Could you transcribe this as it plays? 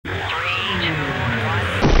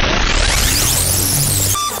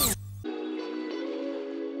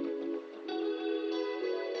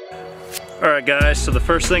Alright guys, so the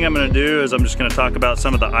first thing I'm going to do is I'm just going to talk about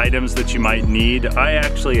some of the items that you might need. I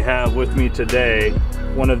actually have with me today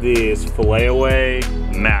one of these fillet away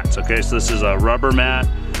mats. Okay, so this is a rubber mat.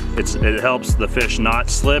 It helps the fish not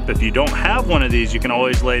slip. If you don't have one of these, you can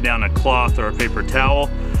always lay down a cloth or a paper towel.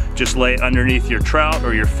 Just lay underneath your trout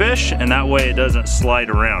or your fish, and that way it doesn't slide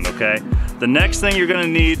around, okay? The next thing you're going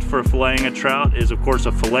to need for filleting a trout is, of course,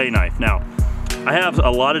 a fillet knife. Now, I have a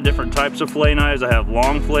lot of different types of fillet knives. I have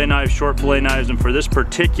long fillet knives, short fillet knives, and for this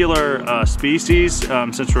particular species,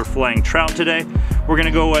 since we're filleting trout today, we're gonna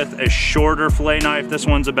go with a shorter fillet knife. This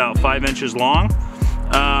one's about 5 inches long.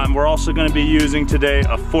 We're also gonna be using today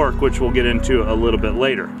a fork, which we'll get into a little bit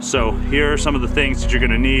later. So here are some of the things that you're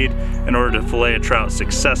gonna need in order to fillet a trout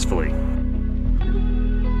successfully.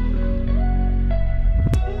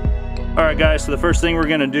 Alright guys, so the first thing we're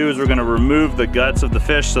going to do is we're going to remove the guts of the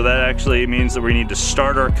fish. So that actually means that we need to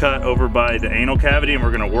start our cut over by the anal cavity, and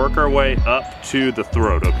we're going to work our way up to the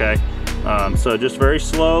throat, okay? So just very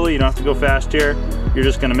slowly, you don't have to go fast here. You're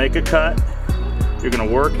just going to make a cut. You're going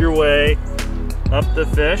to work your way up the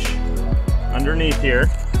fish underneath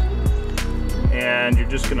here. And you're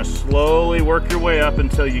just going to slowly work your way up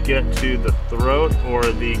until you get to the throat or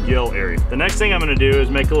the gill area. The next thing I'm going to do is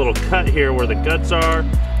make a little cut here where the guts are,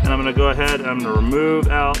 and I'm going to go ahead and I'm going to remove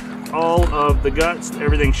out all of the guts.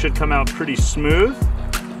 Everything should come out pretty smooth.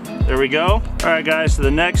 There we go. All right guys, so the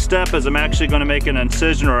next step is I'm actually going to make an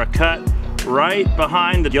incision or a cut right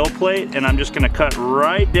behind the gill plate, and I'm just going to cut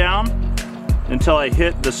right down until I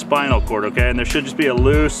hit the spinal cord, okay? And there should just be a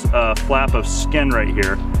loose flap of skin right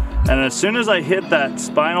here. And as soon as I hit that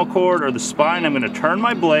spinal cord or the spine, I'm going to turn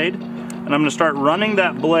my blade, and I'm going to start running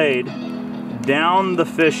that blade down the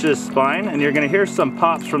fish's spine, and you're going to hear some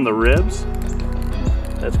pops from the ribs.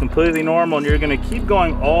 That's completely normal, and you're going to keep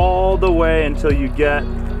going all the way until you get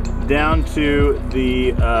down to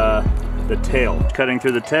the tail. Cutting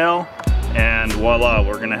through the tail, and voila,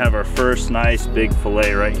 we're going to have our first nice big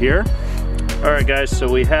fillet right here. Alright guys, so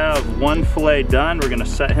we have one fillet done. We're going to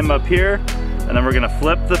set him up here, and then we're going to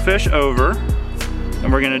flip the fish over,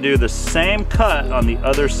 and we're going to do the same cut on the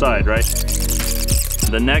other side, right?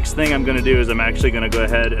 The next thing I'm going to do is I'm actually going to go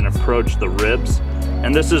ahead and approach the ribs,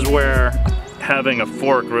 and this is where having a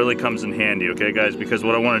fork really comes in handy, okay guys, because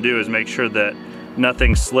what I want to do is make sure that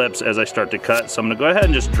nothing slips as I start to cut. So I'm going to go ahead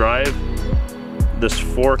and just drive this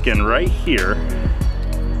fork in right here,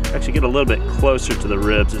 actually get a little bit closer to the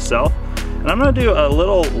ribs itself, and I'm going to do a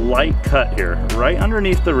little light cut here right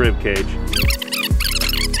underneath the rib cage.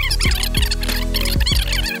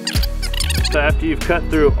 So after you've cut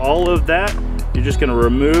through all of that, you're just going to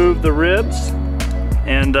remove the ribs,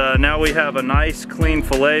 and now we have a nice clean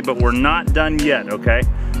fillet, but we're not done yet, okay?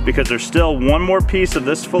 Because there's still one more piece of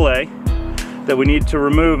this fillet that we need to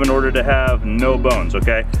remove in order to have no bones,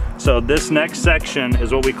 okay? So this next section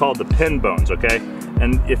is what we call the pin bones, okay?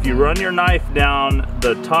 And if you run your knife down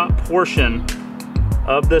the top portion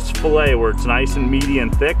of this fillet where it's nice and meaty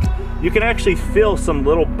and thick, you can actually feel some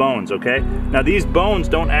little bones, okay? Now these bones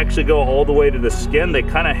don't actually go all the way to the skin. They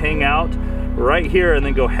kind of hang out right here and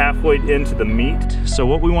then go halfway into the meat. So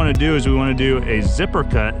what we want to do is we want to do a zipper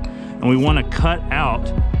cut, and we want to cut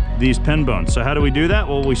out these pin bones. So how do we do that?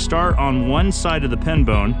 Well, we start on one side of the pin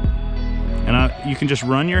bone, and you can just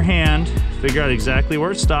run your hand, figure out exactly where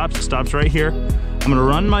it stops. It stops right here. I'm going to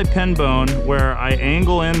run my pin bone where I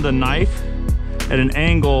angle in the knife at an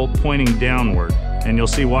angle pointing downward, and you'll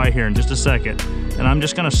see why here in just a second. And I'm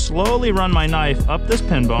just going to slowly run my knife up this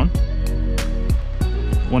pin bone.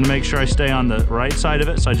 Want to make sure I stay on the right side of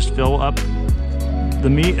it, so I just fill up the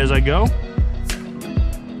meat as I go.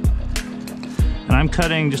 And I'm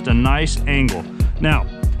cutting just a nice angle. Now,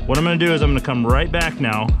 what I'm going to do is I'm going to come right back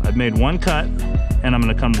now. I've made one cut, and I'm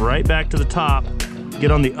going to come right back to the top,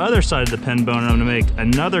 get on the other side of the pin bone, and I'm going to make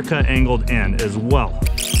another cut angled in as well.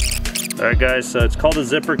 All right guys, so it's called a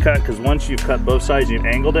zipper cut because once you've cut both sides and you've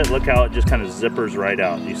angled it, look how it just kind of zippers right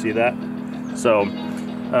out. You see that? So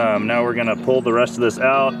now we're gonna pull the rest of this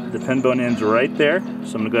out. The pin bone ends right there. So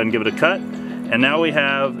I'm gonna go ahead and give it a cut. And now we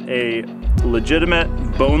have a legitimate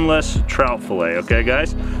boneless trout fillet, okay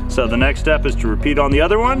guys? So the next step is to repeat on the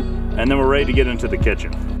other one, and then we're ready to get into the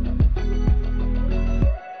kitchen.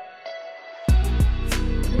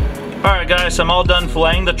 Alright guys, so I'm all done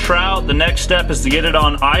filleting the trout. The next step is to get it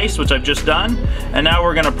on ice, which I've just done. And now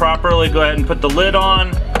we're gonna properly go ahead and put the lid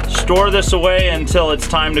on, store this away until it's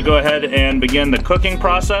time to go ahead and begin the cooking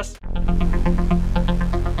process.